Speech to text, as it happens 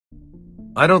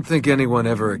I don't think anyone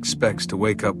ever expects to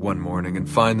wake up one morning and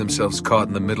find themselves caught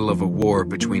in the middle of a war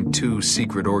between two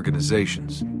secret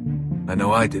organizations. I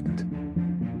know I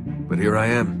didn't. But here I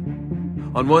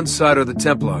am. On one side are the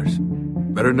Templars,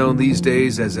 better known these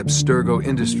days as Abstergo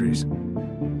Industries.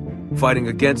 Fighting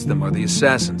against them are the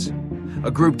Assassins,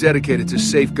 a group dedicated to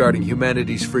safeguarding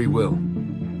humanity's free will.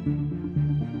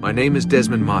 My name is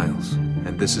Desmond Miles,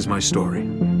 and this is my story.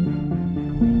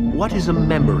 What is a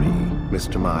memory,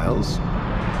 Mr. Miles?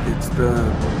 It's the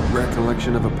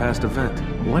recollection of a past event.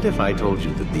 What if I told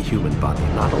you that the human body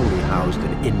not only housed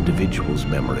an individual's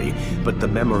memory, but the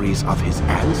memories of his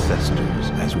ancestors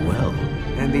as well?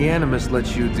 And the Animus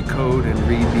lets you decode and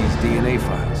read these DNA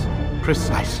files.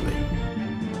 Precisely.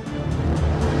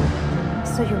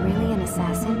 So you're really an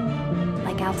assassin?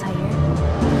 Like Altair?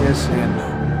 Yes and no.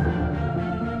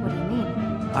 What do you mean?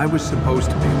 I was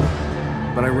supposed to be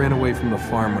one, but I ran away from the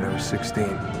farm when I was 16. Oh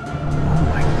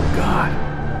my god.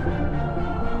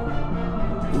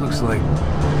 It looks like...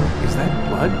 is that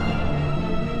blood?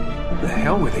 The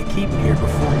hell were they keeping here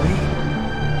before me?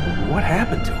 What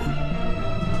happened to him?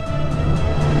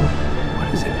 What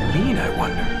does it mean, I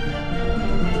wonder?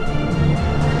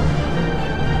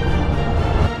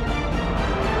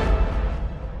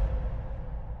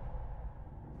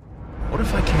 What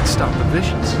if I can't stop the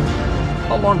visions?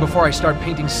 How long before I start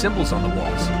painting symbols on the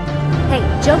walls? Hey,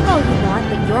 joke all you want,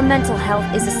 but your mental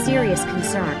health is a serious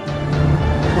concern.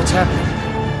 What's happening?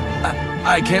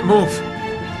 I can't move.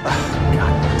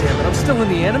 God damn it, I'm still in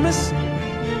the Animus?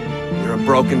 You're a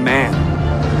broken man.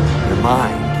 Your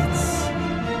mind, it's...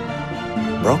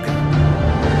 broken.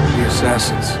 The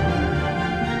Assassins.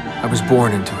 I was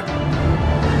born into it.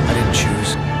 I didn't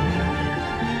choose.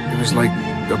 It was like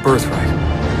a birthright.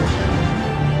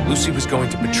 Lucy was going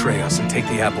to betray us and take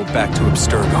the apple back to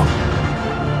Abstergo.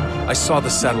 I saw the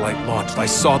satellite launched, I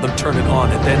saw them turn it on,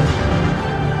 and then...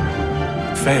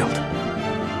 it failed.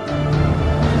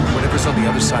 Whatever's on the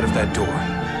other side of that door,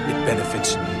 it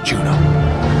benefits Juno.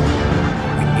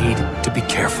 We need to be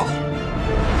careful.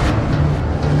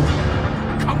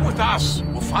 Come with us.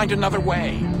 We'll find another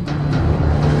way.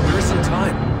 There isn't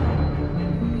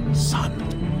time. Son.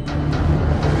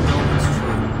 No, it's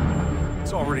true.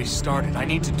 It's already started. I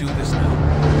need to do this now.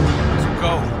 So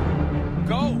go.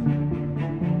 Go!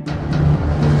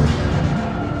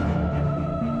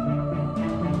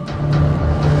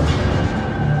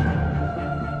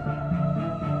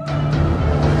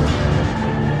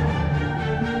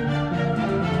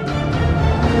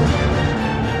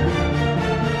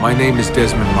 My name is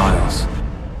Desmond Miles,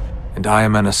 and I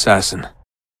am an assassin.